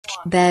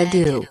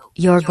Beddu,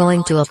 you're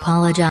going to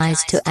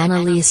apologize to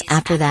Annalise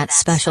after that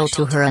special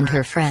to her and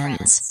her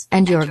friends,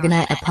 and you're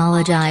gonna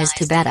apologize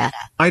to Betta.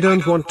 I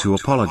don't want to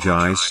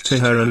apologize to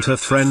her and her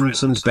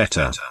friends and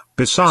Betta.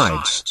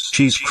 Besides,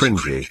 she's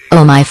cringy.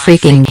 Oh my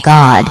freaking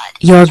god,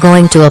 you're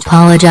going to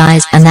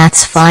apologize and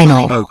that's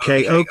final.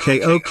 Okay.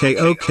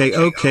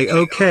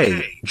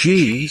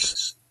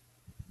 Jeez.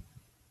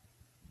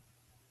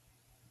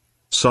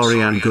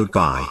 Sorry and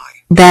goodbye.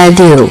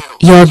 Beddu,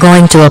 you're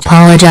going to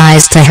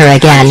apologize to her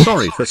again.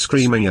 Sorry for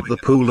screaming at the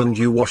pool and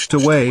you washed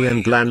away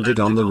and landed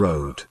on the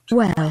road.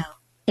 Well,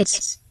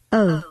 it's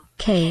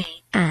okay,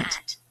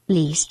 at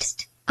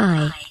least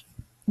I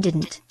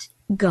didn't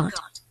got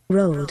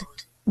rolled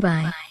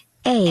by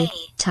a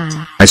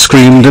tire. I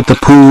screamed at the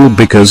pool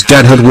because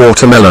Dad had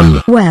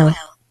watermelon. Well,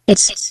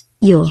 it's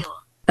your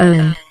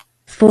own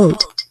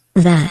fault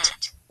that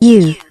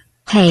you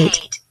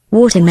hate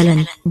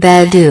watermelon.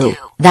 Beddu,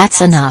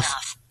 that's enough.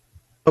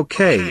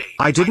 Okay,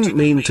 I didn't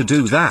mean to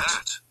do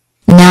that.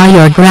 Now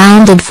you're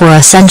grounded for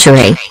a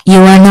century. You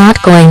are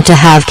not going to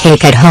have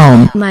cake at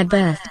home. My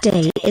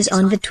birthday is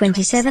on the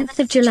 27th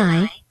of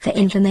July, for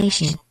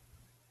information.